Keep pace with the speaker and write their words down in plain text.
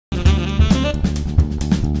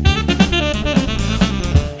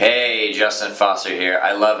Justin Foster here.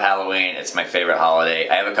 I love Halloween. It's my favorite holiday.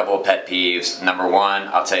 I have a couple of pet peeves. Number one,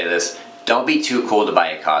 I'll tell you this. Don't be too cool to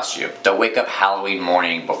buy a costume. Don't wake up Halloween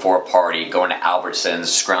morning before a party, going to Albertsons,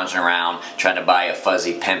 scrounging around, trying to buy a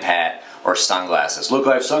fuzzy pimp hat or sunglasses. Look,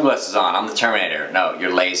 I have sunglasses on. I'm the Terminator. No,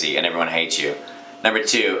 you're lazy and everyone hates you. Number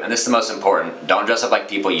two, and this is the most important, don't dress up like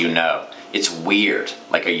people you know. It's weird.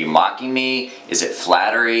 Like, are you mocking me? Is it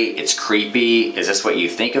flattery? It's creepy. Is this what you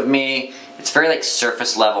think of me? It's very like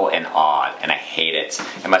surface level and odd, and I hate it.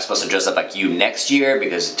 Am I supposed to dress up like you next year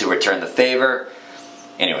because to return the favor?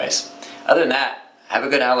 Anyways, other than that, have a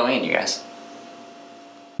good Halloween, you guys.